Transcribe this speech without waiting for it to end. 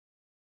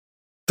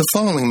The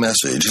following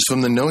message is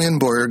from the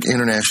Neuenborg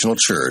International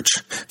Church,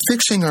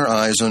 fixing our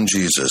eyes on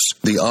Jesus,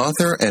 the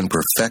author and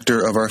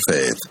perfecter of our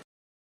faith.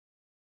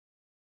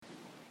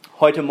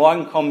 Heute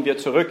Morgen kommen wir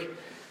zurück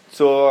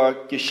zur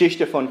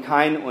Geschichte von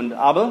Kain und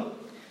Abel.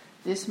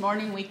 This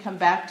morning we come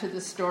back to the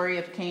story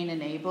of Cain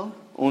and Abel.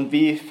 Und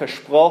wie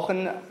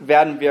versprochen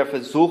werden wir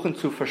versuchen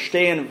zu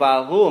verstehen,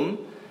 warum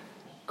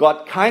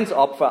Gott Kains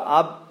Opfer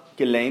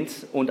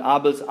abgelehnt und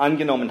Abels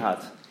angenommen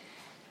hat.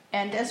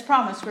 And as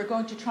promised, we're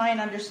going to try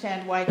and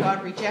understand why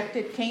God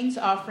rejected Cain's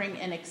offering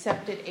and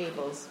accepted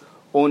Abel's.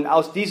 Und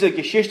aus dieser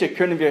Geschichte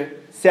können wir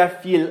sehr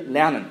viel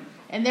lernen.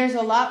 And there's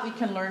a lot we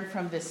can learn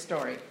from this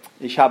story.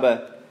 Ich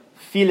habe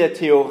viele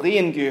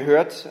Theorien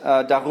gehört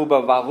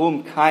darüber,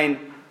 warum Kain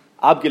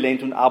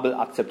abgelehnt und Abel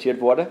akzeptiert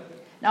wurde.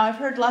 Now I've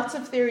heard lots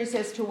of theories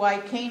as to why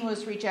Cain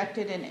was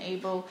rejected and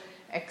Abel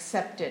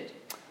accepted.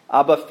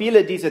 Aber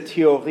viele dieser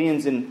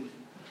Theorien sind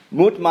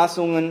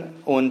Mutmaßungen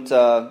und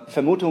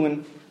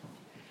Vermutungen.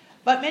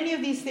 But many of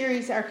these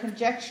theories are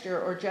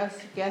conjecture or just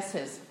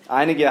guesses.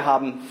 Einige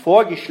haben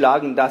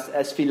vorgeschlagen, dass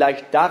es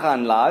vielleicht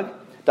daran lag,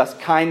 dass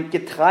Kain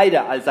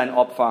Getreide als sein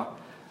Opfer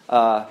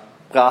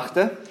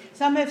brachte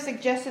Some have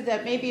suggested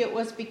that maybe it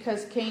was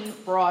because Cain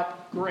brought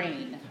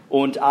grain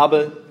und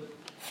Abel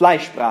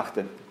Fleisch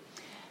brachte,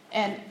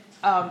 and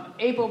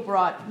Abel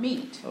brought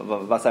meat,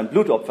 was ein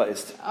Blutopfer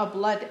ist. a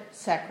blood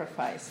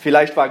sacrifice.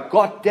 Vielleicht war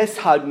Gott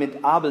deshalb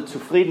mit Abel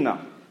zufriedener.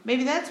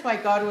 Maybe that's why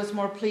God was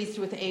more pleased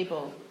with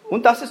Abel.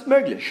 Und das ist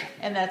möglich.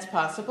 And that's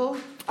possible.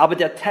 Aber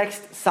der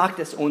Text sagt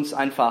es uns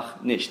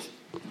einfach nicht.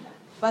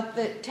 But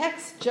the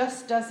text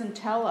just doesn't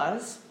tell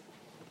us,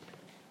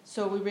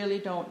 so we really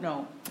don't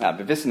know. Ja,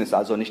 wir wissen es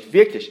also nicht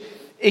wirklich.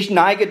 Ich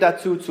neige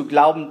dazu zu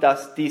glauben,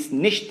 dass dies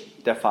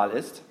nicht der Fall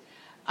ist,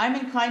 I'm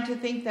inclined to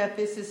think that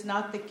this is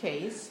not the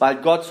case, weil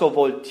Gott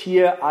sowohl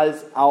Tier-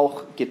 als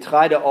auch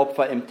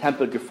Getreideopfer im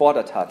Tempel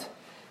gefordert hat.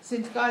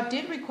 since God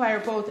did require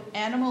both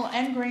animal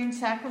and grain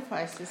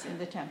sacrifices in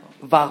the temple.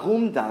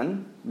 Warum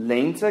dann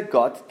lehnte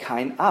Gott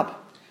Kain ab?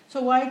 So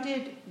why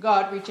did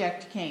God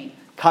reject Cain?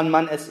 Kann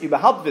man es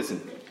überhaupt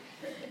wissen,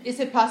 Is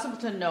it possible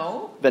to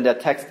know wenn der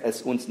Text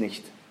es uns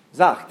nicht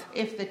sagt?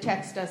 if the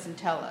text doesn't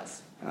tell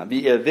us? Ja, wie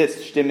ihr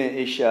wisst, stimme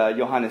ich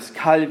Johannes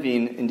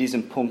Calvin in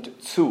diesem Punkt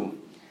zu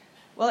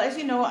Well, as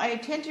you know, I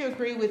tend to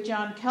agree with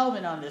John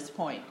Calvin on this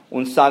point.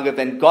 und sage,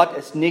 wenn Gott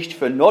es nicht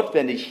für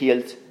notwendig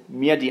hielt,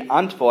 mir die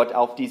Antwort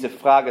auf diese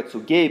Frage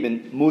zu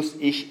geben, muss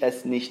ich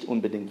es nicht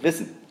unbedingt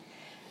wissen.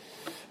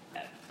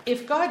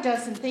 If God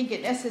doesn't think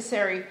it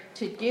necessary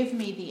to give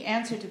me the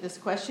answer to this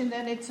question,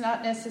 then it's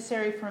not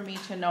necessary for me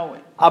to know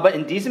it. Aber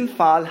in diesem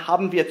Fall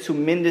haben wir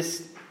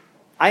zumindest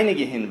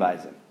einige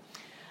Hinweise,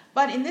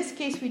 But in this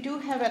case, we do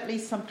have at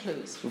least some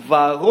clues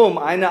warum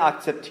einer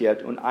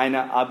akzeptiert und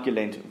einer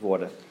abgelehnt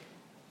wurde.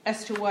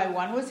 as to why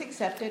one was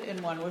accepted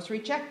and one was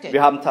rejected.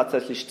 Wir haben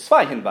tatsächlich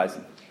zwei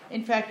Hinweise.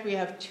 In fact, we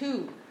have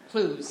two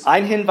clues.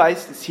 Ein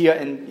Hinweis ist hier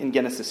in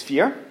Genesis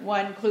 4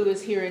 One clue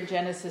is here in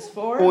Genesis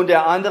 4, und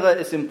der andere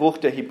ist im Buch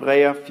der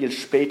Hebräer viel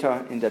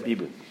später in der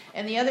Bibel.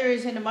 and the other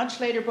is in a much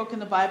later book in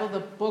the Bible,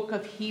 the book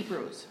of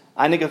Hebrews.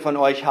 Einige von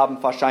euch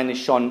haben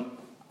wahrscheinlich schon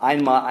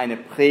einmal eine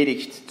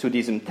Predigt zu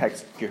diesem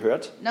Text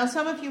gehört, Now,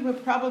 some of you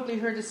have probably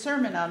heard a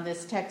sermon on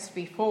this text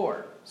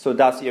before,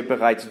 sodass ihr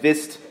bereits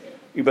wisst,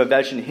 über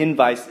welchen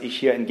Hinweis ich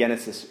hier in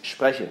Genesis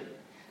spreche.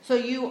 so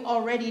you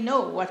already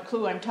know what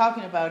clue I'm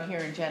talking about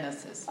here in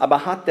Genesis.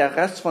 Aber hat der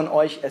Rest von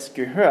euch es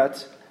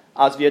gehört,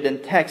 als wir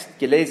den Text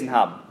gelesen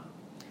haben?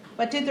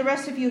 But did the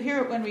rest of you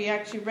hear it when we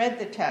actually read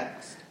the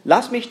text?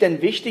 Lass mich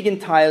den wichtigen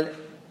Teil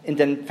in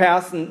den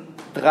Versen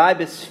 3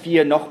 bis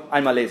 4 noch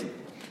einmal lesen.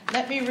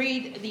 Let me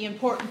read the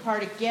important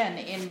part again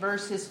in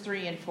verses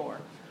 3 and 4.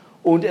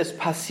 Und es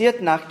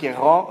passiert nach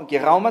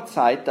geraumer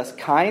Zeit, dass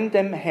Kain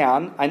dem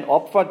Herrn ein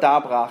Opfer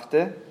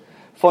darbrachte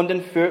von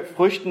den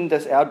Früchten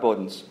des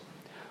Erdbodens.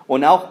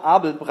 Und auch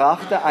Abel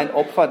brachte ein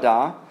Opfer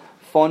dar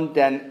von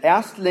den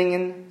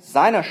Erstlingen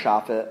seiner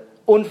Schafe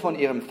und von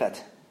ihrem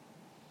Fett.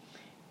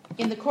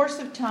 In the course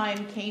of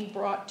time, Cain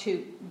brought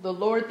to the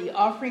Lord the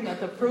offering of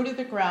the fruit of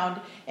the ground,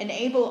 and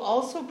Abel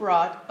also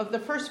brought of the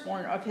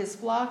firstborn of his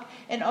flock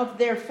and of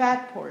their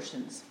fat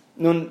portions.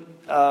 Nun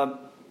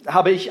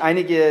habe ich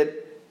einige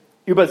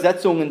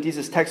Übersetzungen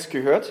dieses Texts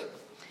gehört,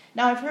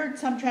 Now, I've heard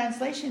some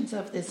translations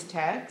of this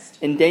text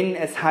in denen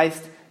es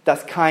heißt,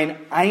 dass Kain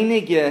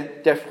einige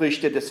der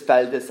Früchte des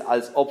Feldes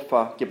als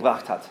Opfer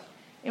gebracht hat.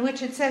 in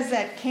which it says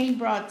that Cain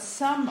brought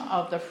some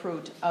of the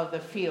fruit of the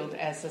field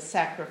as a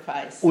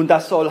sacrifice. Und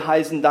das soll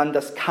heißen dann,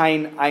 dass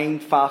Kain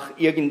einfach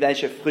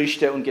irgendwelche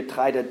Früchte und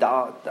Getreide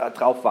da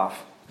drauf warf.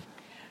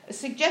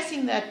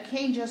 Suggesting that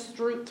Cain just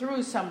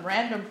threw some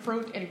random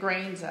fruit and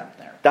grains up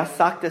there. Das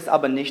sagt es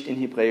aber nicht im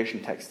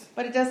hebräischen Text.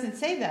 But it doesn't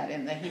say that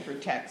in the Hebrew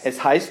text.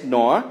 Es heißt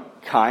nur,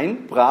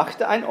 Kain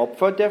brachte ein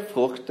Opfer der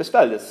Frucht des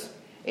Feldes.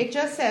 It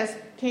just says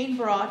Cain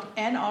brought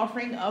an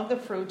offering of the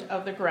fruit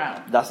of the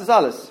ground. Das ist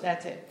alles.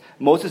 That's it.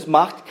 Moses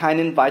macht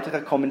keinen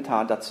weiteren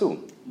Kommentar dazu.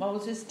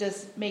 Moses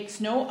makes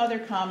no other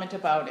comment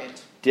about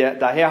it.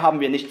 Daher haben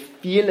wir nicht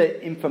viele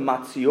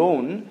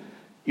Informationen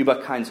über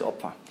Kains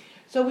Opfer.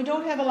 So we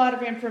don't have a lot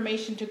of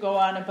information to go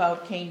on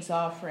about Cain's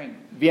offering.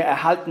 Wir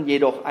erhalten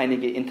jedoch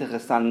einige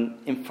interessante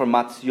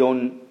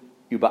Informationen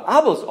über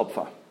Abels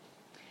Opfer.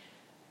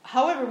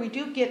 However, we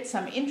do get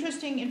some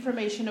interesting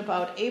information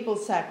about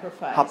Abel's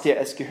sacrifice. Habt ihr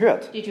es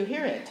gehört? Did you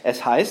hear it?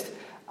 Es heißt,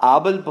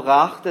 Abel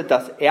brachte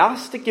das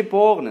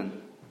Erstgeborenen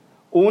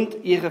und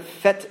ihre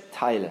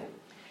Fettteile.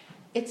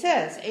 It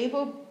says,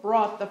 Abel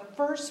brought the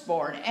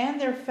firstborn and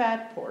their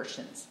fat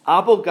portions.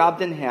 Abel gab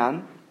den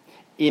Herrn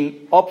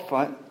im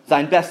Opfer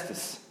sein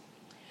Bestes.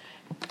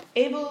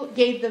 Abel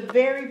gave the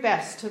very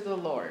best to the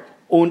Lord.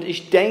 Und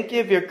ich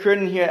denke, wir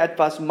können hier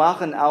etwas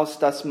machen, aus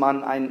dass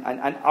man ein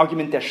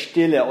Argument der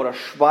Stille oder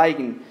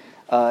Schweigen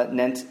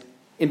nennt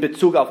in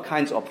Bezug auf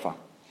Kains Opfer.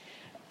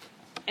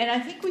 And I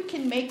think we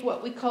can make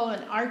what we call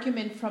an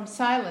argument from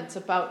silence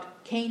about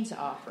Cain's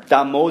offering.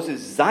 Da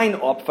Moses sein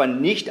Opfer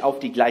nicht auf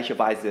die gleiche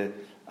Weise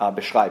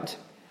beschreibt.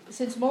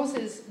 Since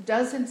Moses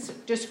doesn't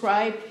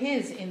describe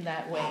his in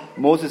that way.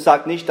 Moses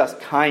sagt nicht, dass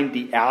Kain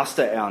die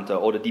erste Ernte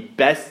oder die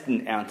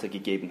besten Ernte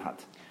gegeben hat.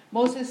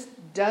 Moses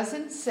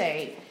doesn't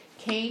say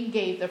Cain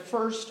gave the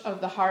first of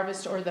the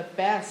harvest or the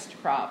best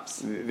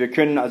crops. Wir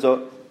können also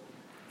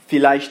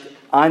vielleicht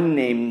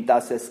annehmen,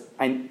 dass es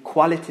einen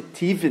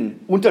qualitativen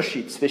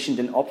Unterschied zwischen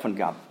den Opfern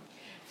gab.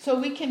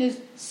 So we can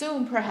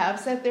assume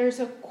perhaps that there's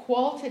a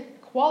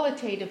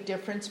qualitative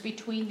difference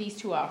between these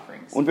two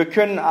offerings. Und wir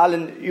können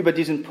allein über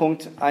diesen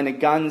Punkt eine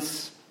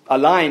ganze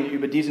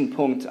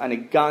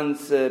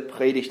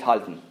Predigt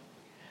halten.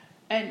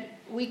 And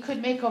we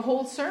could make a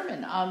whole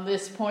sermon on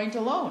this point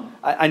alone.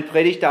 Ein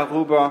Predigt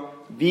darüber,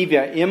 wie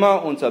wir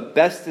immer unser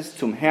Bestes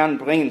zum Herrn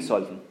bringen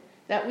sollten.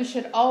 That we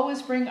should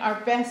always bring our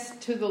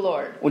best to the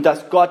Lord. Und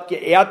dass Gott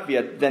geehrt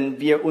wird, wenn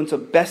wir unsere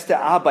beste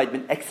Arbeit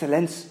mit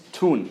Exzellenz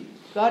tun.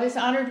 God is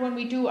honored when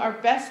we do our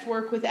best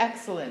work with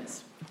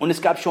excellence. Und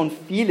es gab schon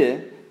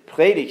viele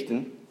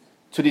Predigten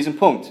zu diesem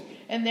Punkt,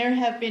 And there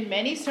have been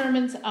many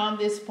sermons on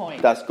this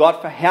point. dass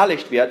Gott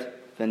verherrlicht wird,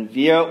 wenn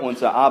wir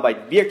unsere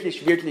Arbeit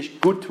wirklich, wirklich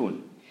gut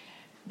tun.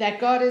 That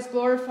God is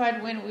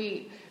glorified when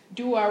we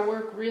do our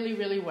work really,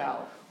 really well.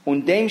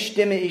 Und dem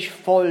stimme ich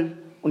voll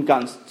und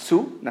ganz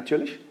zu,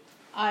 natürlich.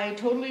 I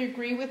totally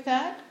agree with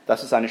that.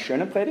 Das ist eine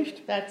schöne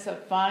Predigt. That's a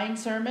fine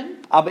sermon.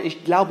 Aber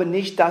ich glaube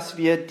nicht, dass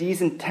wir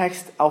diesen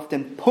Text auf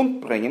den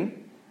Punkt bringen,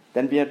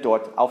 wenn wir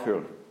dort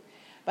aufhören.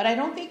 But I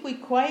don't think we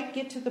quite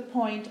get to the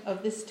point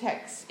of this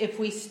text if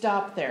we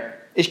stop there.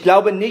 Ich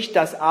glaube nicht,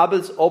 dass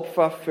Abels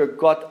Opfer für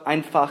Gott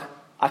einfach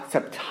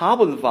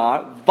akzeptabel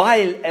war,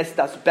 weil es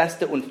das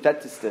Beste und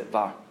Fetteste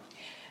war.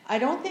 I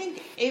don't think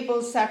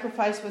Abel's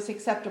sacrifice was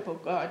acceptable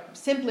to God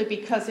simply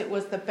because it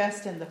was the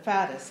best and the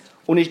fattest.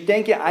 Und ich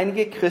denke,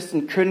 einige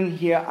Christen können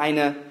hier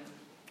eine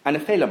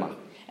Fehler machen,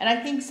 And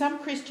I think some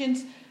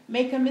Christians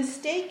make a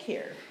mistake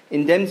here,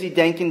 indem sie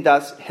denken,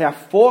 dass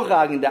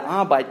hervorragende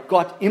Arbeit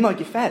Gott immer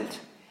gefällt.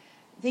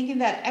 thinking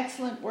that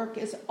excellent work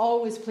is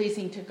always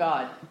pleasing to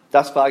God.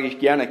 Das frage ich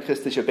gerne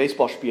christliche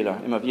Baseballspieler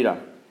immer wieder.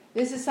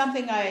 This is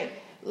something I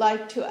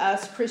like to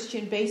ask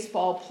Christian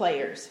baseball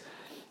players.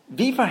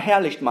 Wie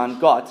verherrlicht man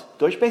Gott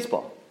durch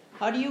Baseball?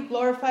 How do you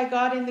glorify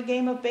God in the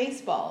game of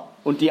baseball?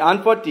 Und die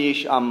Antwort, die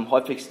ich am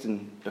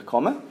häufigsten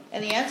bekomme,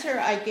 And the answer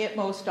I get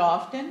most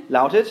often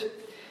lautet,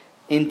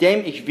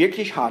 indem ich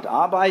wirklich hart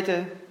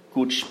arbeite,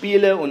 gut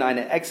spiele und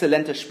eine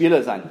exzellente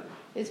Spieler sein.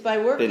 is by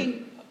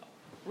working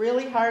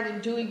really hard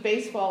and doing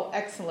baseball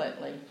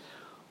excellently.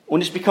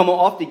 Und ich bekomme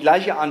oft die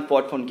gleiche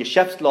Antwort von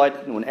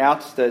Geschäftsleuten und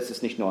Ärzten, es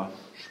ist nicht nur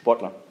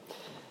Sportler.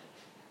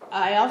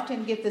 I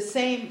often get the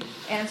same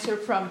answer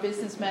from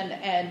businessmen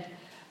and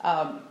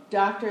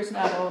doctors,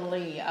 not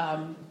only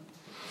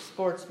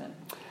sportsmen.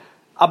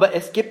 Aber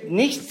es gibt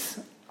nichts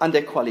an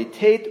der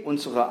Qualität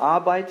unserer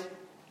Arbeit,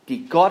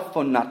 die Gott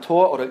von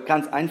Natur oder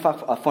ganz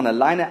einfach von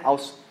alleine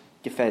aus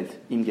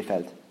ihm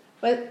gefällt.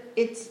 But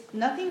it's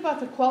nothing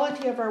about the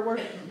quality of our work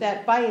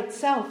that by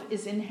itself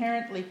is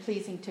inherently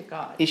pleasing to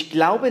God. Ich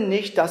glaube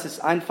nicht, dass es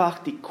einfach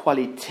die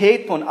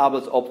Qualität von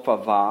Abels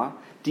Opfer war,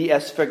 die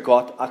es für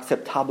Gott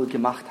akzeptabel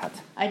gemacht hat.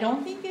 I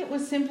don't think it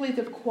was simply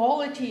the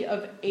quality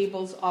of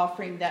Abel's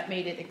offering that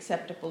made it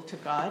acceptable to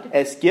God.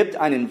 Es gibt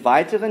einen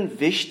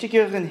weiteren,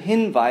 wichtigeren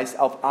Hinweis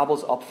auf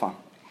Abels Opfer.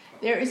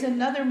 There is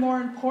another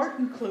more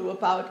important clue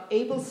about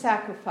Abel's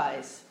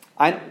sacrifice.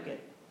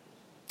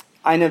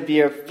 Eine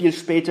wir viel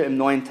später im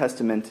Neuen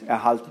Testament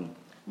erhalten.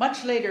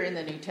 Much later in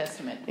the New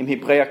Testament. Im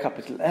Hebräer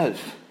Kapitel 11.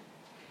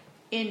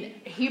 In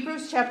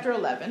Hebrews chapter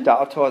 11, Der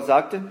Autor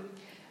sagte,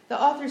 the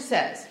author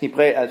says,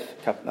 Hebräer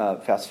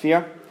 11, Vers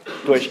 4,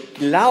 durch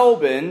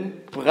Glauben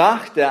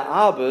brachte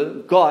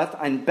Abel Gott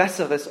ein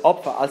besseres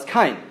Opfer als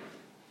Kain.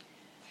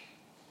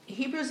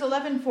 Hebrews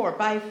 11:4,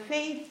 by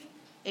faith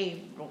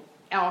Abel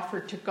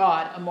offered to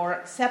God a more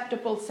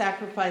acceptable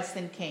sacrifice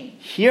than Cain.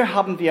 Hier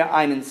haben wir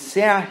einen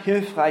sehr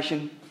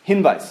hilfreichen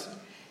Hinweis.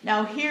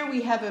 Now here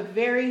we have a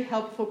very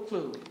helpful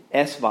clue.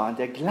 Es war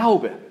der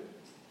Glaube,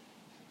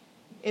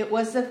 It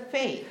was the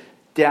faith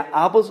der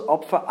Abels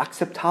Opfer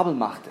akzeptabel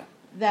machte.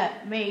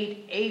 that made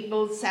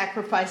Abel's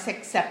sacrifice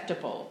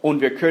acceptable.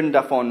 Und wir können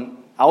davon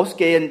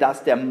ausgehen,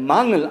 dass der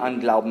Mangel an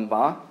Glauben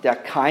war, der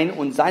Kain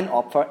und sein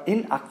Opfer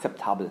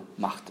inakzeptabel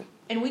machte.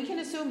 And we can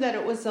assume that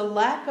it was a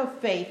lack of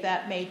faith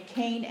that made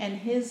Cain and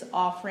his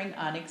offering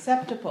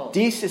unacceptable.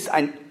 Dies ist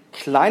ein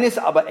kleines,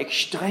 aber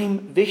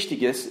extrem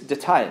wichtiges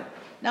Detail.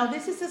 Now,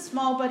 this is a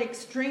small but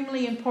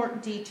extremely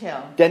important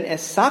detail. Denn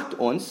es sagt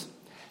uns,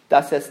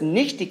 dass es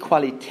nicht die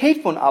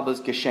Qualität von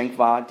Abels Geschenk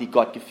war, die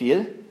Gott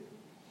gefiel,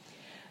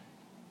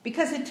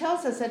 Because it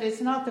tells us that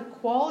it's not the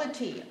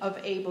quality of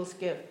Abel's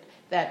gift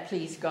that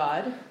pleased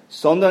God,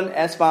 sondern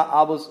es war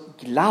Abels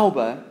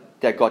Glaube,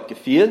 der Gott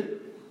gefiel.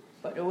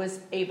 but it was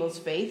Abel's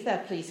faith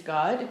that pleased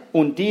God.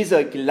 Und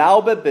dieser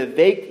Glaube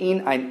bewegt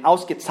ihn, ein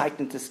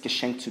ausgezeichnetes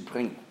Geschenk zu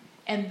bringen.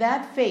 And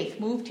that faith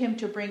moved him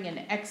to bring an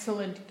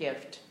excellent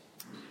gift.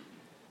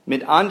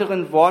 Mit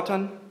anderen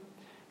Worten,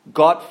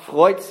 Gott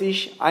freut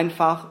sich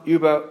einfach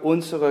über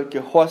unsere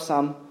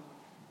Gehorsam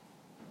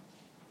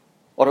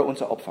oder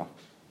unser Opfer.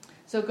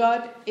 So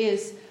God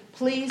is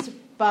pleased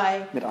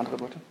by, Mit anderen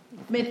Worten.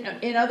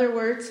 in other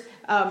words,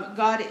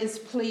 God is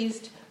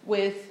pleased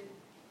with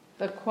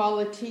the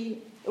quality,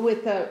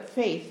 with the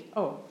faith.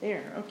 Oh,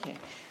 there, okay.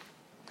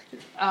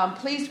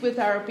 Pleased with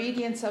our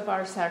obedience of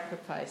our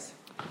sacrifice.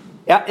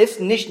 Er ist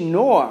nicht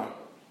nur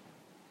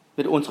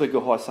mit unserem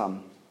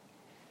Gehorsam.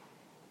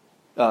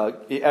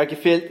 Er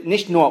gefällt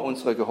nicht nur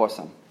unsere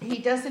Gehorsam. He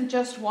doesn't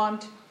just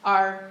want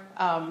our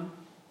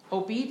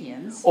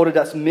obedience Oder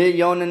das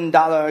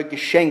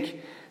Millionen-Dollar-Geschenk,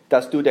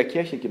 das du der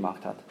Kirche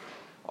gemacht hast.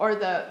 or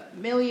the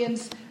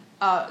millions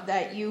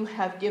that you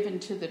have given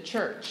to the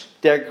church.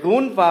 Der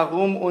Grund,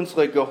 warum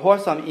unsere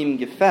Gehorsam ihm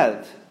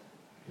gefällt,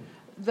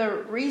 The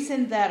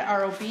reason that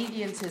our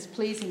obedience is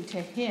pleasing to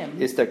him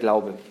ist der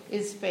Glaube.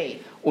 is faith.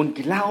 Und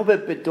Glaube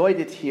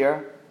bedeutet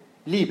hier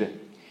Liebe,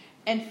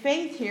 And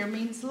faith here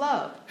means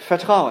love,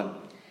 Vertrauen,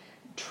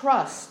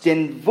 trust,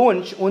 den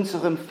Wunsch,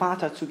 unserem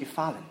Vater zu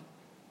gefallen.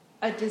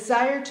 a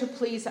desire to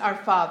please our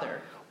Father.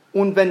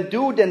 Und wenn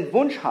du den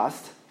Wunsch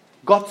hast,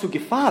 Gott zu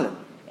gefallen,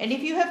 And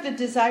if you have the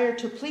desire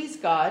to please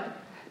God,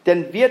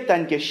 dann wird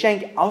dein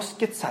Geschenk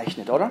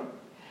ausgezeichnet, oder?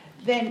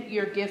 then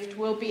your gift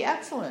will be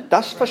excellent.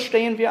 Das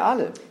verstehen wir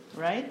alle.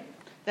 Right?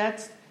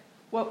 That's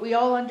what we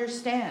all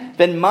understand.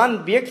 Wenn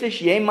man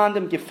wirklich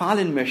jemandem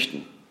gefallen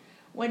möchte,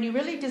 When you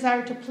really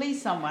desire to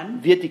please someone,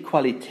 wird die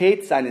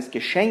Qualität seines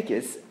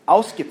Geschenkes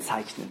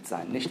ausgezeichnet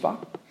sein, nicht wahr?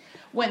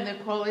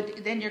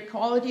 then your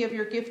quality of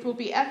your gift will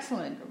be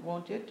excellent,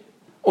 won't it?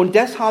 Und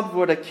deshalb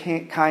wurde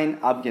Kain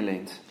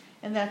abgelehnt.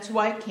 And that's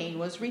why Cain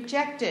was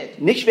rejected.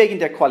 Nicht wegen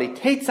der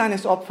Qualität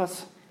seines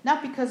Opfers,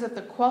 Not because of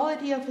the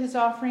quality of his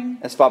offering.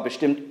 es war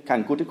bestimmt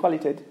keine gute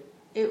Qualität,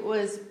 It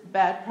was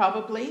bad,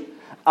 probably.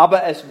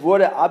 aber es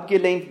wurde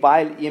abgelehnt,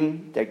 weil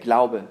ihm der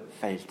Glaube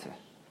fehlte.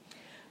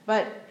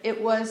 But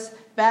it was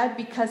bad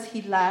because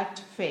he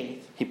lacked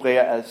faith.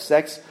 Hebräer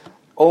 11,6: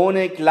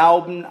 Ohne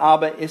Glauben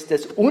aber ist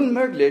es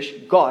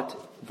unmöglich, Gott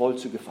wohl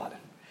zu gefallen.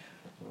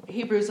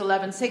 Hebrews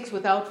 11:6,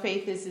 without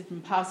faith it is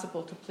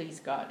impossible to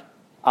please God.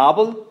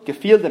 Abel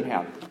gefiel dem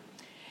Herrn,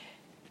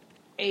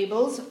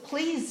 Abel's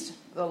pleased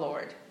the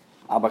Lord,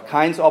 aber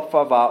Kains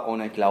Opfer war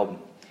ohne Glauben.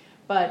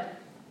 but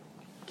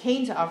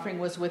Cain's offering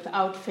was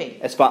without faith.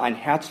 Es war ein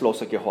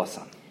herzloser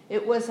Gehorsam.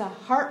 It was a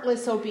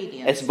heartless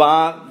obedience. Es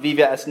war, wie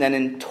wir es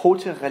nennen,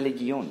 tote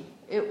Religion.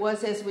 It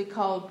was, as we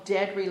call,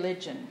 dead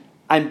religion.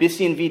 Ein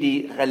bisschen wie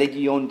die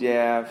Religion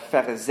der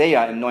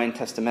Pharisäer im Neuen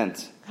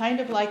Testament.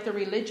 Kind of like the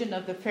religion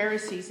of the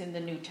Pharisees in the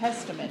New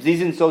Testament. Sie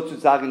sind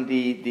sozusagen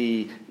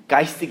die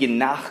geistigen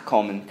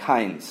Nachkommen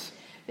Kains.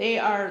 They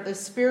are the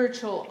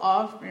spiritual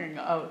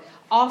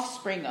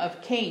offspring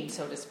of Cain,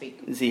 so to speak.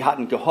 Sie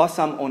hatten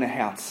Gehorsam ohne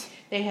Herz,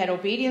 They had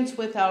obedience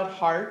without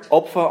heart,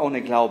 Opfer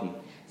ohne Glauben,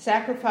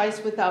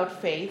 sacrifice without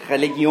faith,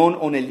 Religion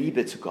ohne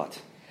Liebe zu Gott.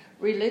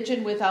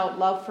 religion without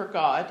love for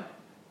God.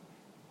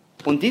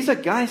 Und dieser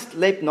Geist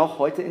lebt noch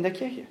heute in der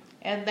Kirche.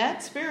 And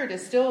that spirit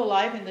is still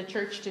alive in the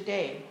church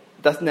today.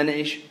 Das nenne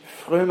ich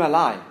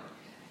Frömelei.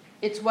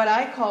 It's what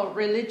I call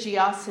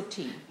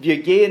religiosity.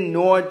 Wir gehen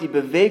nur die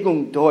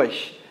Bewegung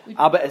durch,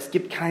 aber es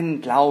gibt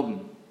keinen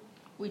Glauben,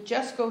 We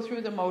just go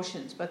through the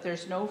motions, but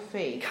there's no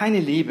faith, keine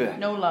Liebe,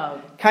 no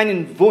love,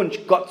 keinen Wunsch,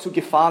 Gott zu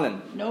gefallen.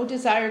 no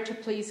desire to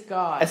please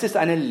God. Es ist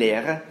eine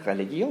leere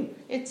Religion.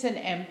 It's an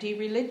empty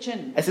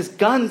religion. Es ist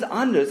ganz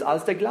anders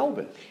als der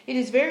Glaube. It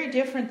is very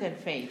different than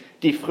faith.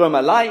 Die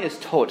Frömelei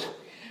ist tot,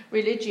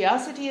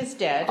 Religiosity is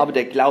dead, aber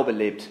der Glaube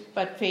lebt.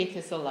 but faith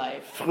is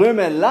alive.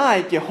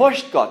 Frömelei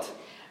gehorcht Gott,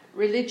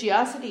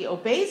 Religiosity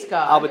obeys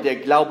aber God, der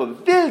Glaube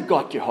will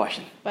Gott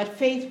gehorchen. but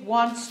faith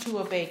wants to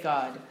obey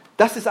God.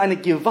 Das ist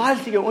ein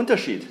gewaltiger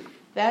Unterschied.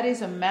 That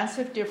is a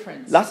massive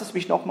difference. Lass es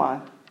mich noch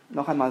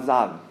einmal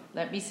sagen.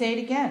 Let me say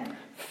it again.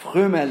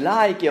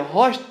 Frömelei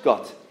gehorcht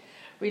Gott,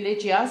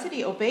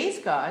 Religiosity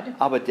obeys God,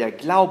 aber der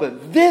Glaube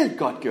will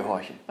Gott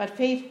gehorchen. but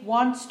faith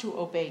wants to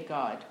obey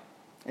God.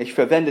 Ich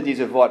verwende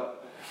dieses Wort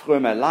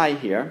Frömelei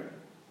hier,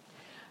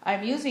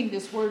 I'm using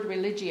this word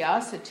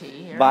religiosity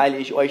here, weil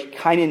ich euch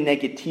keine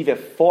negative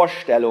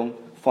Vorstellung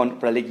von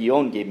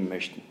Religion geben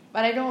möchte.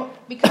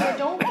 because I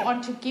don't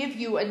want to give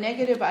you a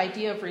negative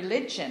idea of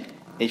religion.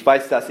 Ich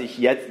weiß, dass ich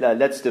jetzt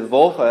letzte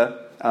Woche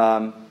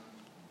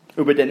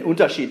über den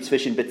Unterschied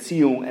zwischen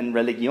Beziehung und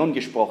Religion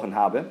gesprochen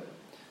habe.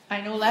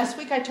 I know last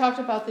week I talked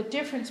about the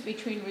difference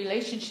between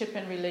relationship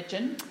and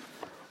religion.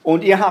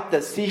 Und ihr habt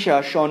das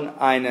sicher schon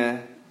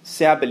eine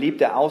sehr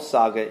beliebte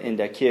Aussage in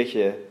der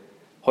Kirche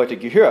heute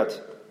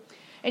gehört,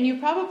 And you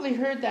probably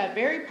heard that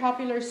very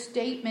popular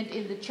statement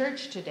in the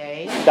church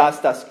today,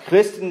 dass das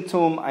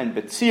Christentum eine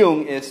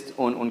Beziehung ist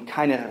und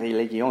keine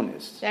Religion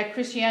ist. that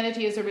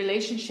Christianity is a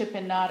relationship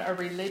and not a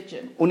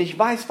religion. Und ich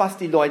weiß, was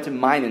die Leute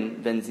meinen,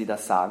 wenn sie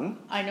das sagen.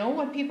 I know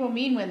what people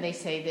mean when they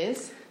say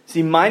this.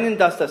 Sie meinen,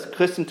 dass das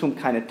Christentum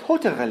keine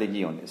tote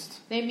Religion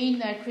ist. They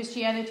mean that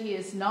Christianity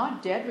is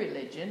not dead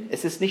religion.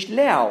 Es ist nicht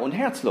leer und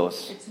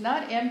herzlos. It's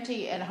not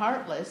empty and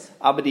heartless.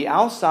 Aber die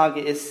Aussage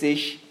ist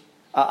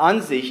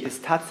an sich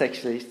ist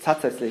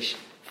tatsächlich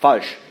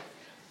falsch.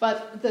 But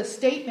the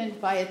statement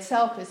by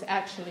itself is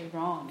actually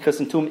wrong.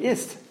 Christentum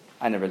ist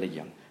eine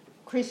Religion.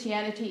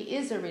 Christianity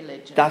is a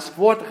religion. Das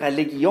Wort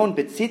Religion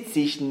bezieht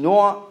sich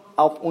nur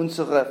auf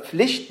unsere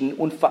Pflichten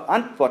und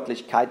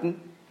Verantwortlichkeiten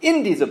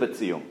in dieser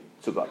Beziehung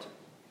zu Gott.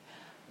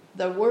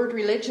 The word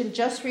religion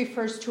just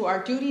refers to our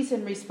duties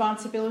and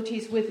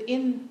responsibilities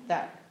within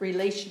that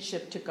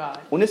relationship to God.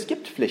 Und es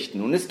gibt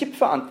Pflichten und es gibt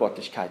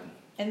Verantwortlichkeiten,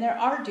 And there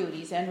are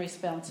duties and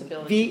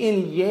responsibilities. wie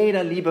in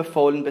jeder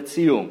liebevollen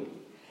Beziehung,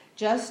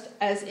 Just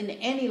as in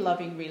any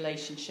loving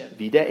relationship,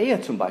 wie der Ehe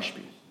zum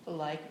Beispiel,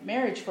 like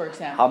marriage, for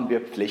example, haben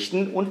wir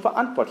Pflichten und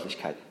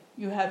Verantwortlichkeiten.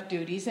 you have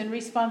duties and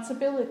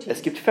responsibilities,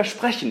 Es gibt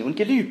Versprechen und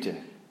Gelübde.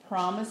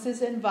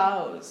 promises and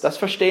vows. Das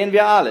verstehen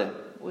wir alle.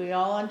 We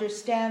all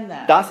understand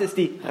that. Das ist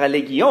die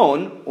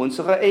Religion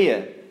unserer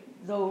Ehe.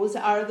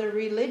 Those are the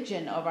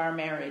religion of our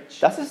marriage.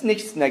 Das ist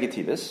nichts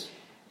Negatives.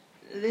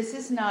 This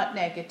is not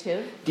negative.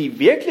 Die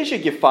wirkliche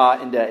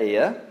Gefahr in der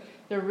Ehe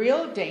The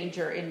real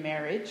danger in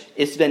marriage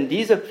ist, wenn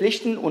diese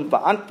Pflichten und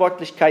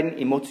Verantwortlichkeiten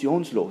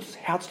emotionslos,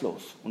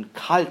 herzlos und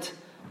kalt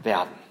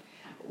werden.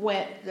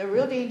 The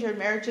real danger in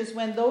marriage is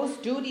when those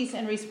duties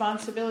and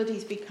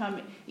responsibilities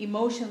become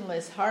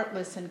emotionless,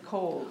 heartless, and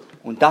cold.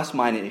 Und das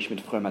meine ich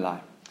mit Frömmelei.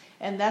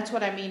 And that's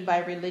what I mean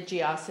by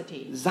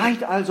religiosity.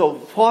 Seid also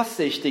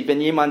vorsichtig, wenn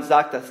jemand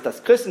sagt, dass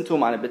das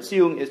Christentum eine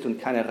Beziehung ist und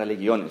keine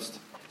Religion ist.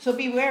 So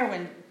beware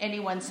when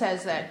anyone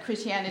says that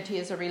Christianity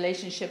is a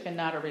relationship and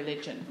not a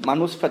religion. Man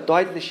muss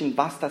verdeutlichen,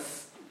 was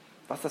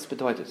das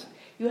bedeutet.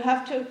 You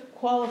have to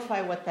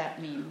qualify what that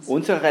means.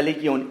 Unsere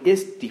Religion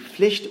ist die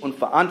Pflicht und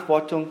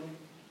Verantwortung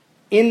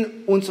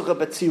in unserer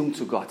Beziehung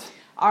zu Gott.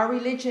 Our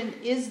religion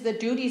is the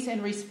duties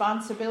and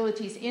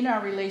responsibilities in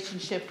our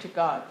relationship to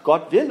God.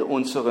 Gott will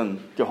unseren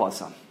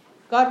Gehorsam.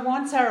 God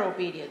wants our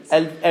obedience.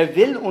 Er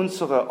will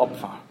unsere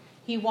Opfer,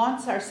 He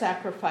wants our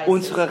sacrifices,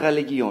 unsere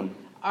Religion.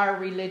 our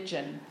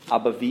religion.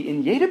 Aber wie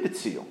in jeder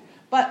Beziehung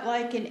But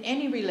like in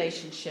any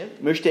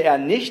relationship, möchte er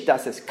nicht,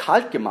 dass es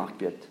kalt gemacht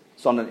wird,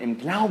 sondern im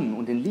Glauben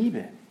und in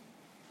Liebe.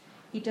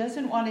 He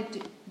doesn't want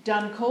it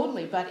done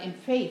coldly, but in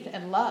faith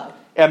and love.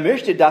 Er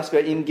möchte, dass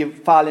wir ihm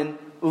gefallen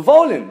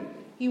wollen.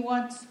 He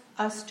wants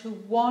us to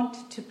want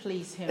to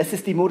please Him. Es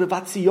ist die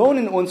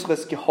Motivation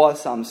unseres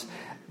Gehorsams,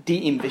 die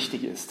ihm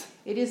wichtig ist.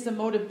 It is the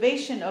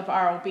motivation of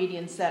our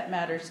obedience that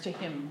matters to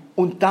Him.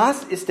 Und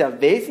das ist der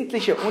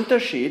wesentliche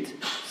Unterschied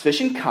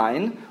zwischen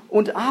Kain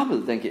und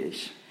Abel, denke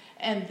ich.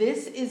 And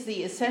this is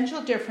the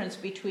essential difference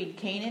between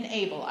Cain and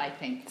Abel, I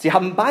think. Sie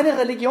haben beide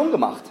Religion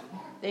gemacht.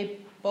 They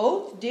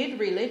both did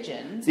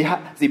religion.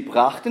 Sie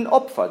brachten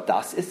Opfer.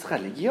 Das ist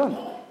Religion.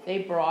 They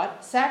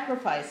brought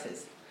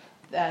sacrifices.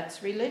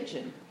 That's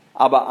religion.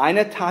 Aber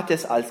einer tat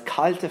es als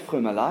kalte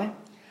Frömmelei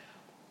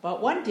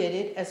But one did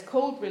it as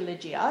cold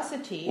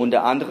religiosity und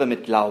der andere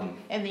mit Glauben.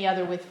 and the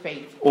other with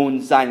faith.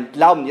 Und sein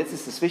Glauben, jetzt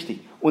ist es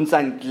wichtig, und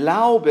sein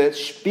Glaube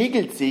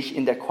spiegelt sich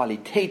in der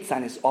Qualität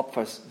seines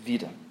Opfers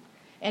wider.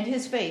 And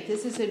his faith,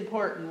 this is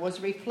important,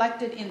 was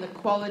reflected in the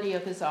quality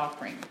of his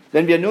offering.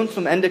 Wenn wir nun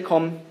zum Ende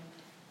kommen,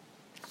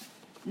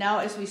 Now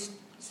as we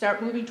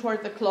start moving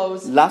toward the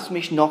close, lass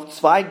mich noch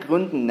 2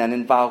 Gründe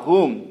nennen,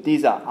 warum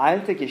diese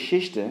alte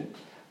Geschichte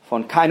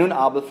von Kain und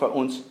Abel für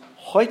uns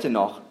heute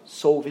noch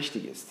so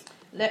wichtig ist.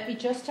 let me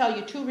just tell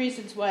you 2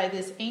 reasons why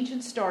this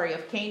ancient story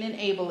of Cain and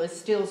Abel is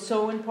still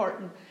so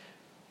important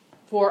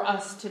for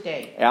us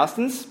today.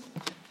 Erstens,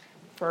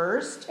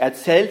 First,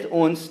 erzählt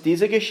uns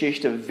diese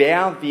Geschichte,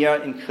 wer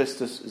wir in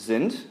Christus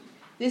sind,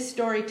 this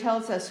story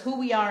tells us who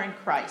we are in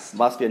Christ,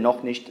 was wir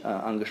noch nicht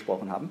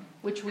angesprochen haben.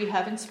 which we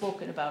haven't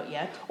spoken about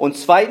yet. Und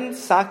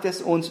zweitens sagt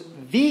es uns,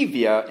 wie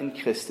wir in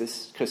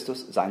Christus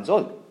sein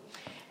sollen.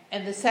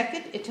 And the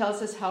second, it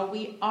tells us how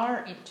we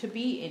are to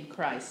be in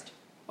Christ.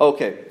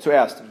 Okay,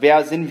 zuerst,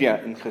 wer sind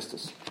wir in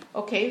Christus?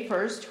 Okay,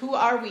 first, who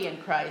are we in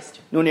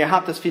Christ? Nun, ihr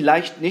habt es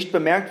vielleicht nicht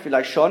bemerkt,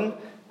 vielleicht schon,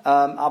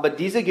 aber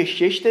diese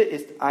Geschichte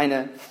ist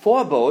eine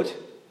Vorbote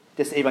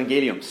des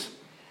Evangeliums.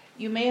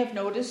 You may have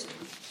noticed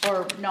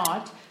or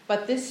not,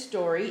 but this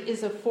story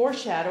is a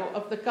foreshadow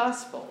of the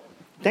gospel.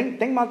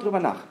 Denk mal drüber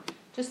nach.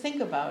 Just think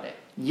about it.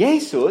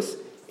 Jesus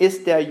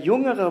ist der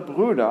jüngere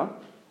Bruder,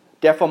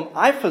 der vom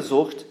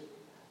Eifersucht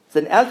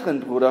seinen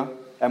älteren Bruder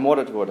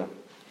ermordet wurde.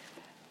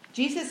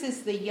 Jesus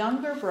is the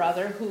younger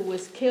brother who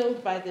was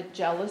killed by the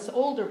jealous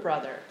older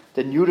brother,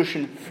 den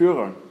jüdischen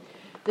Führern.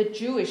 the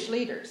Jewish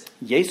leaders.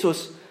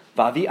 Jesus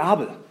war wie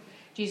Abel.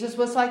 Jesus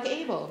was like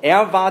Abel.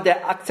 Er war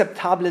der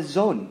akzeptable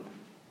Sohn.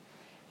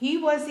 He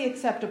was the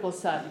acceptable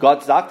son.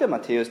 Gott sagte,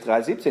 Matthäus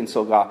 3,17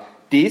 sogar,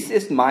 dies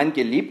ist mein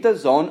geliebter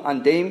Sohn,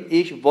 an dem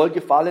ich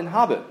Wohlgefallen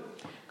habe.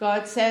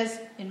 God says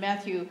in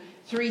Matthew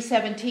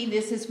 3:17,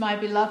 "This is my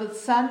beloved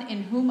son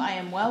in whom I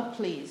am well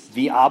pleased."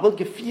 Wie Abel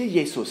gefiel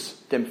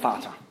Jesus dem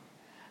Vater.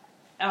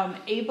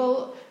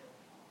 Abel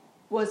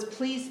was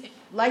pleased,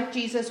 like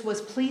Jesus,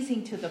 was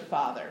pleasing to the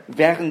Father,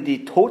 Während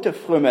die tote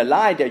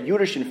Frömmelei der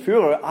jüdischen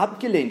Führer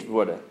abgelehnt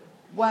wurde.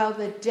 while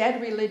the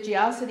dead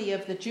religiosity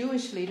of the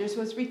Jewish leaders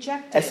was Es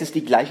rejected. ist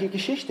die gleiche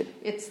Geschichte.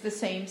 It's the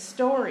same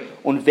story.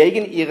 Und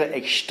wegen ihrer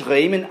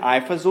extremen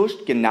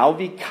Eifersucht, genau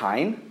wie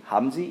Kain,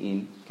 haben sie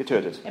ihn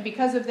getötet. And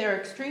because of their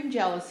extreme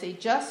jealousy,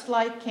 just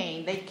like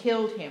Cain, they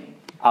killed him.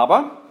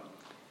 Aber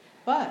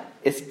But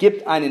es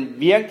gibt einen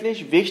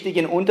wirklich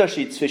wichtigen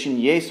Unterschied zwischen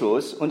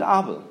Jesus und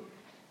Abel.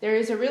 there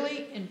is a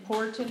really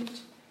important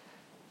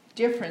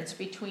difference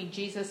between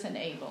Jesus and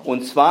Abel.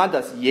 Und zwar,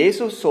 dass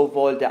Jesus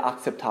sowohl der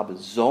akzeptable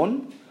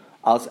Sohn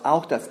als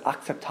auch das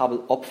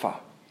akzeptable Opfer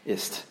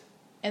ist.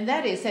 And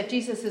that is that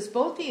Jesus is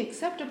both the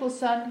acceptable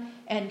son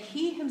and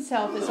he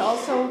himself is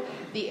also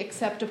the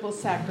acceptable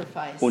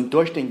sacrifice. Und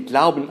durch den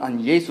Glauben an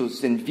Jesus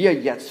sind wir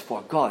jetzt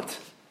vor Gott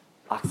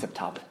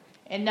akzeptabel.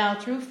 And now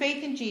through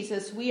faith in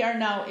Jesus, we are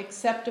now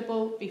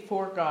acceptable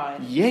before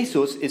God.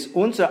 Jesus ist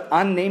unser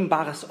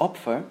annehmbares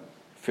Opfer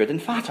für den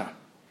Vater.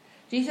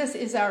 Jesus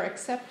is our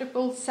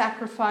acceptable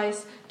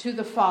sacrifice to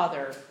the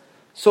Father.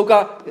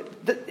 Sogar,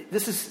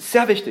 das ist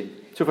sehr wichtig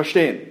zu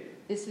verstehen,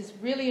 This is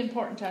really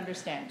important to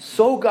understand.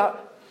 sogar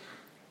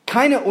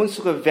keine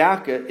unserer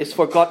Werke ist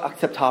vor Gott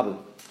akzeptabel.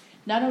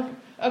 None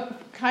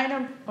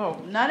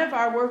of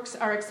our works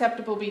are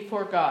acceptable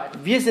before God.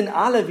 Wir sind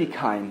alle wie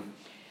Kain.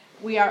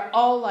 We are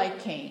all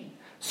like Cain.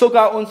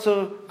 Sogar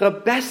unsere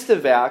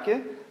beste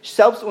Werke,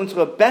 selbst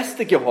unsere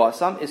beste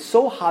Gehorsam ist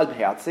so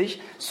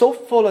halbherzig, so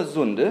voller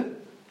Sünde,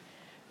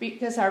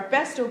 Because our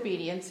best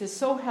obedience is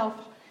so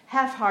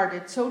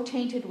half-hearted, so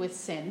tainted with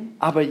sin.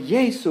 aber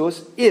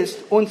Jesus ist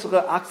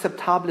unser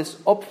akzeptables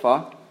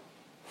Opfer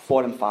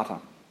vor dem Vater.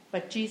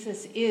 But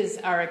Jesus is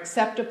our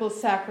acceptable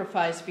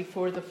sacrifice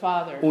before the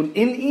Father. Und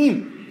in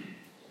ihm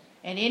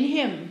And in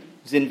him,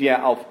 sind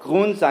wir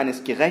aufgrund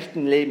seines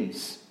gerechten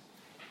Lebens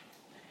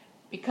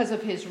because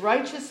of his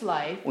righteous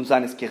life und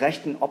seines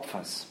gerechten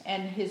Opfers,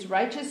 and his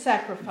righteous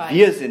sacrifice,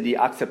 wir sind die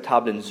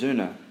akzeptablen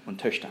Söhne und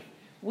Töchter.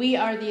 we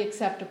are the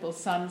acceptable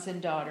sons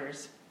and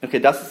daughters. Okay,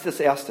 das ist das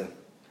Erste.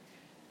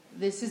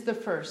 This is the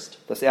first.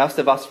 Das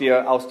Erste, was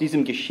wir aus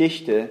diesem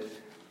Geschichte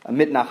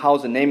mit nach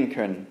Hause nehmen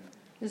können.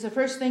 This is the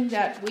first thing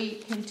that we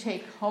can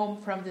take home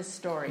from this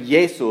story.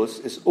 Jesus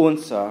ist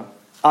unser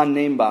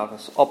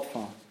annehmbares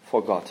Opfer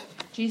vor Gott.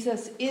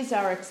 Jesus is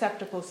our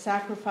acceptable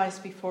sacrifice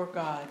before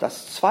God.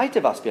 Das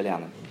Zweite, was wir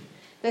lernen,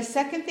 The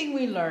second thing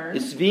we learn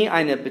ist, wie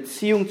eine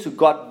Beziehung zu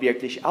Gott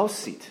wirklich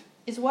aussieht.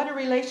 is what a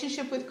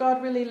relationship with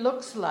God really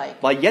looks like.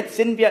 Weil jetzt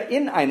sind wir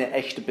in eine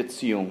echte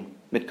Beziehung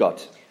mit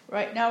Gott.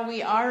 Right now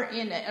we are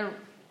in a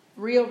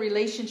real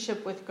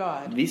relationship with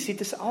God. Wie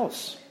sieht es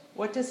aus?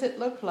 What does it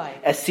look like?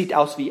 Es sieht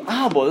aus wie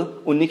Abel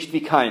und nicht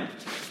wie Kain.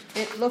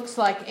 It looks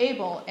like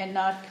Abel and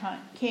not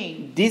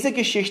Cain. Diese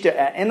Geschichte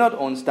erinnert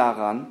uns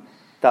daran,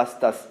 dass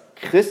das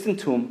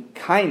Christentum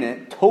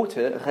keine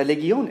tote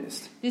Religion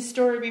ist, This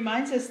story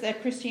reminds us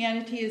that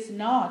Christianity is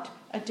not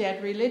a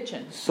dead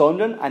religion,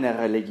 sondern eine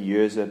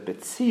religiöse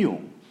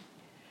Beziehung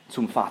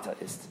zum Vater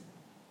ist.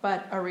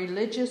 but a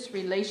religious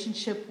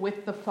relationship with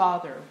the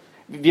Father.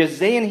 Wir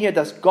sehen hier,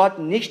 dass Gott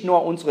nicht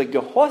nur unsere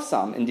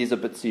Gehorsam in dieser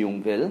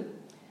Beziehung will,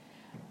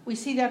 We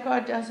see that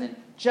God doesn't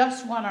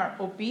just want our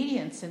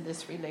obedience in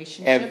this er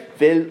relationship.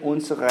 will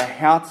unsere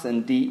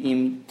Herzen, die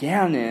ihm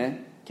gerne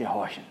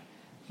gehorchen.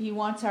 He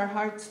wants our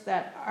hearts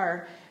that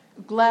are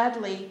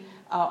gladly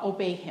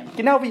obey Him.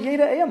 Genau wie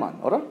jeder Ehemann,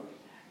 oder?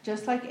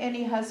 Just like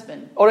any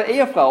husband Oder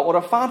Ehefrau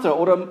oder Vater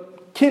oder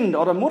Kind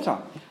oder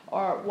Mutter.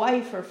 or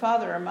wife or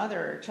father or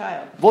mother or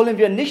child. Wollen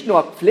wir nicht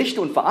nur Pflicht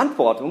und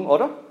Verantwortung,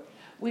 oder?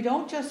 We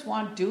don't just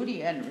want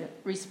duty and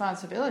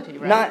responsibility,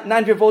 right?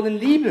 Nein, wir wollen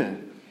Liebe.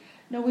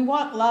 No, we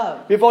want love.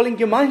 Wir wollen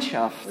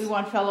Gemeinschaft. We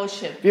want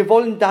fellowship. Wir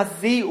wollen, dass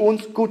sie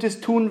uns Gutes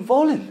tun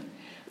wollen.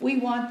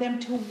 We want them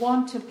to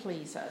want to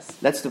please us.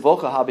 Letzte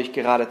Woche habe ich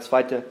gerade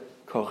 2.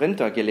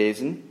 Korinther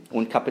gelesen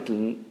und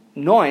Kapitel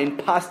 9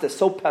 passt es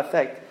so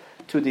perfekt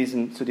zu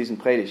diesem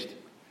Predigt.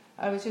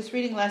 I was just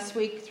reading last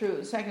week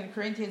through 2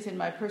 Corinthians in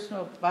my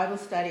personal Bible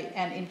study,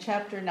 and in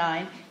chapter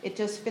 9, it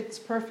just fits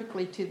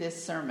perfectly to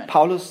this sermon.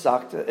 Paulus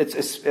sagte,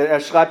 er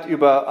schreibt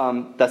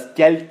über das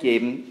Geld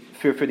geben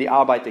für die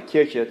Arbeit der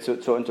Kirche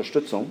zur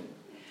Unterstützung.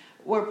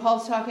 Where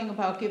Paul's talking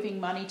about giving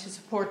money to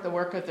support the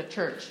work of the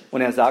church.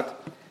 Und er sagt,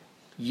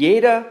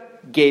 jeder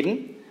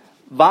geben,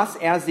 was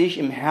er sich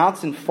im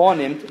Herzen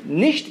vornimmt,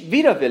 nicht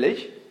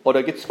widerwillig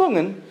oder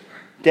gezwungen,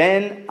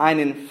 denn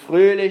einen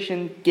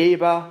fröhlichen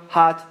Geber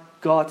hat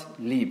Gott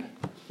lieb.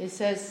 It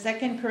says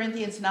 2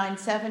 Corinthians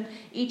 9:7,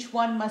 each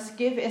one must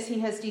give as he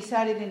has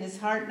decided in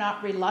his heart,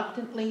 not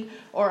reluctantly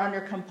or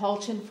under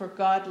compulsion, for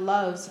God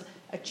loves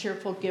a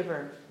cheerful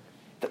giver.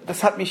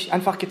 Das hat mich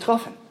einfach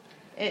getroffen.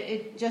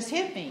 It just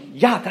hit me.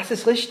 Ja, das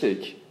ist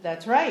richtig.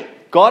 That's right.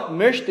 Gott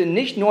möchte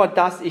nicht nur,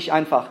 dass ich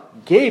einfach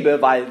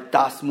gebe, weil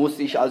das muss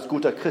ich als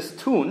guter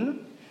Christ tun.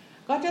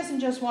 God doesn't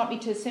just want me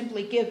to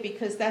simply give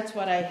because that's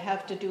what I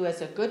have to do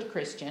as a good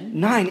Christian.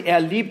 Nein,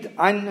 er liebt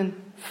einen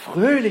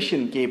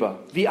fröhlichen Geber,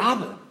 wie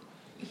Abel.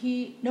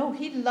 He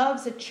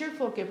loves a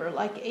cheerful giver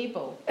like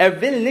Abel. Er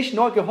will nicht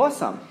nur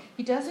Gehorsam.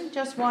 He doesn't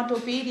just want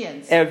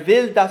obedience. Er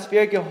will, dass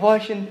wir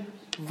gehorchen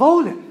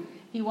wollen.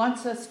 He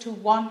wants us to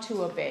want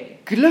to obey.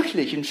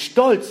 Glücklich und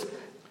stolz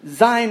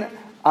sein,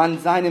 an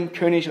seinem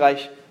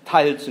Königreich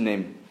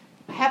teilzunehmen.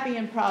 Happy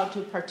and proud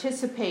to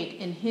participate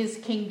in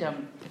his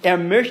kingdom. Er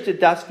möchte,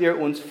 dass wir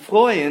uns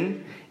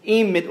freuen,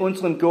 ihm mit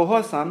unserem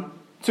Gehorsam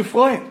zu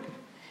freuen.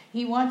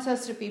 He wants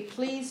us to be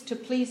pleased to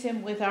please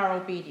him with our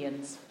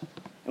obedience.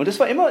 Und das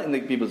war immer in der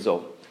Bibel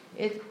so.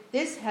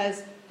 This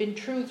has been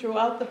true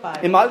throughout the Bible.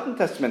 Im Alten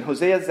Testament,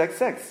 Hosea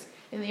 6,6.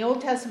 In the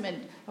Old Testament,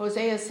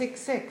 Hosea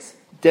 6:6.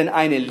 Denn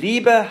eine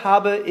Liebe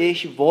habe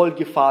ich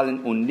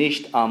wohlgefallen und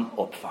nicht am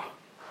Opfer.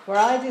 For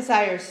I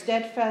desire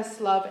steadfast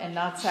love and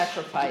not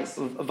sacrifice.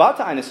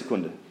 Warte eine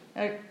Sekunde.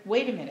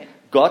 Wait a minute.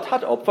 Gott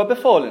hat Opfer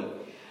befohlen.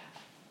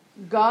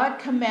 God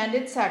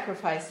commanded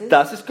sacrifices.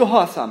 Das ist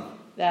Gehorsam.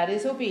 That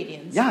is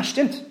obedience. Ja,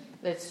 stimmt.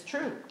 That's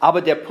true.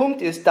 Aber der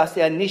Punkt ist, dass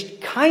er nicht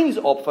kein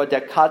Opfer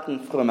der kalten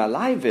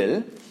Frömmelei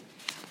will,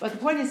 But the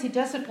point is, he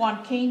doesn't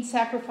want Cain's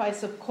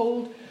sacrifice of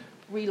cold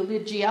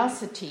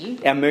religiosity.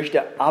 er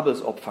möchte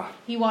Abels Opfer.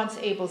 He wants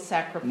Abel's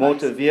sacrifice.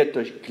 Motiviert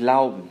durch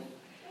Glauben,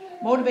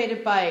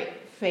 Motivated by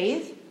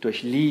faith,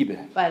 durch Liebe,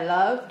 by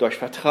love, durch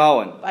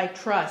Vertrauen. by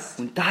trust.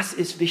 Und das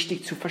ist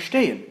wichtig zu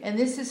verstehen, And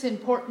this is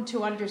important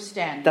to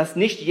understand. dass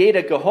nicht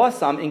jeder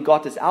Gehorsam in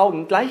Gottes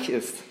Augen gleich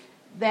ist.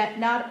 That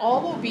not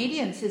all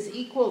obedience is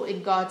equal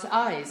in God's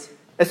eyes.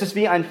 Es ist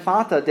wie ein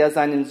Vater, der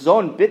seinen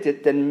Sohn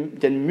bittet,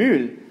 den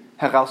Müll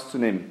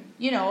herauszunehmen.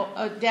 You know,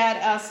 a dad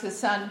asks his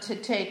son to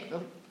take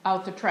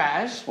out the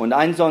trash. Und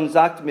ein Sohn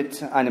sagt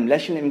mit einem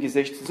Lächeln im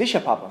Gesicht, sicher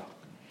Papa.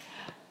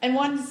 And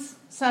one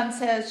son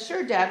says,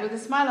 sure, Dad, with a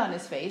smile on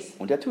his face.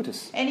 Und er tut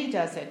es. And he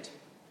does it.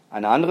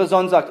 Ein anderer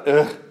Sohn sagt,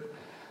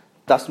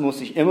 das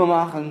muss ich immer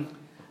machen.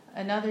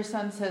 Another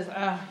son says,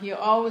 you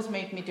always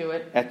make me do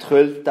it. Er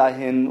trüllt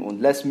dahin und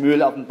lässt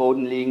Müll auf dem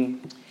Boden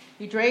liegen.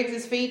 He drags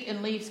his feet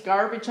and leaves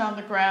garbage on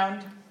the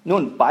ground.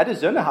 Nun, beide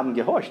Söhne haben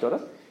gehorcht, oder?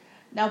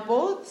 Now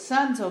both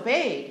sons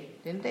obeyed,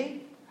 didn't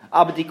they?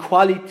 Aber die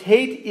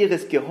Qualität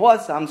ihres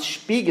Gehorsams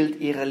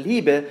spiegelt ihre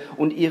Liebe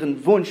und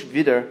ihren Wunsch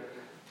wieder,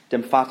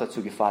 dem Vater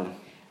zu gefallen.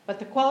 But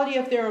the quality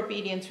of their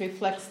obedience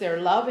reflects their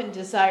love and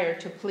desire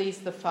to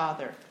please the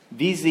Father.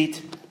 Wie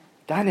sieht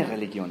deine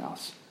Religion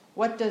aus?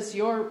 What does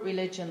your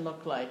religion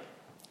look like?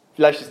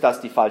 Vielleicht ist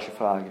das die falsche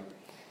Frage.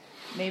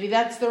 Maybe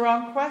that's the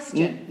wrong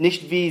question.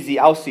 Nicht wie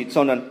sie aussieht,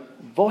 sondern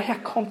woher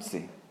kommt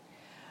sie?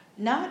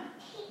 Not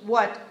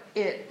what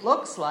it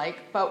looks like,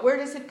 but where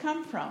does it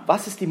come from?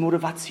 Was ist die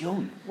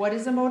Motivation? What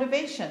is the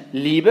motivation?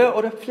 Liebe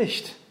oder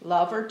Pflicht?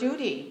 Love or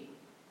duty?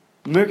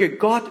 Möge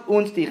Gott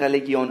uns die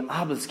Religion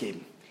Abels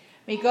geben.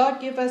 May God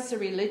give us the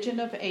religion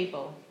of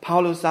Abel.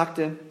 Paulus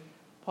sagte,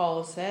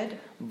 Paul said,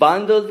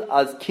 wandelt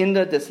als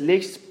Kinder des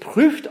Lichts,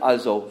 prüft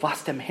also,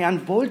 was dem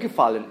Herrn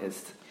wohlgefallen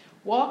ist.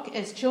 walk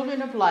as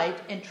children of light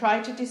and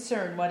try to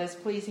discern what is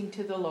pleasing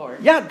to the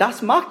Lord. Ja,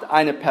 das macht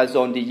eine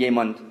Person, die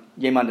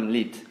jemandem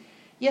liebt.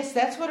 Yes,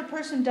 that's what a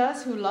person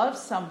does who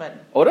loves somebody.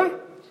 Oder?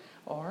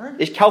 Or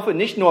Ich kaufe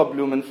nicht nur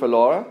Blumen für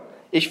Laura,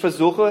 ich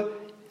versuche,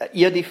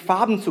 ihr die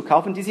Farben zu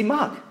kaufen, die sie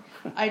mag.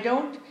 I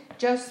don't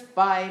just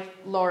buy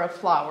Laura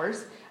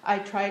flowers. I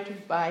try to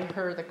buy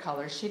her the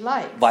colors she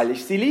likes. Weil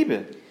ich sie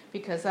liebe.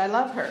 Because I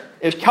love her.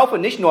 Ich kaufe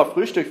nicht nur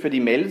Frühstück für die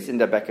Mädels in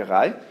der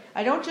Bäckerei.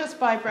 I don't just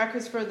buy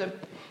breakfast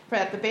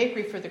at the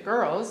bakery for the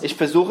girls. Ich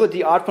versuche,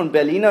 die Art von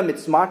Berliner mit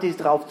Smarties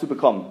drauf zu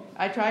bekommen.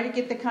 I try to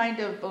get the kind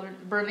of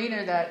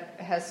Berliner that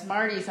has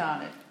Smarties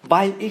on it.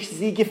 Weil ich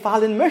sie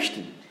gefallen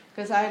möchte.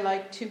 Because I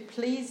like to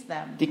please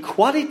them. Die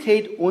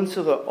Qualität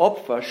unserer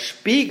Opfer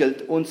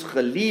spiegelt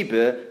unsere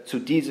Liebe zu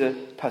dieser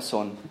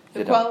Person The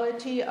wider.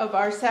 quality of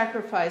our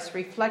sacrifice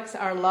reflects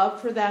our love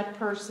for that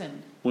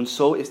person. Und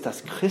so ist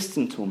das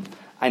Christentum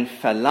ein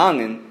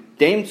Verlangen,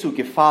 dem zu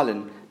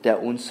gefallen,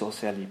 der uns so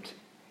sehr liebt.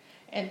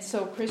 And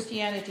so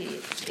Christianity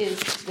is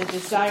the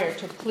desire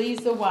to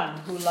please the one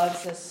who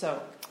loves us so.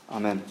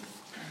 Amen.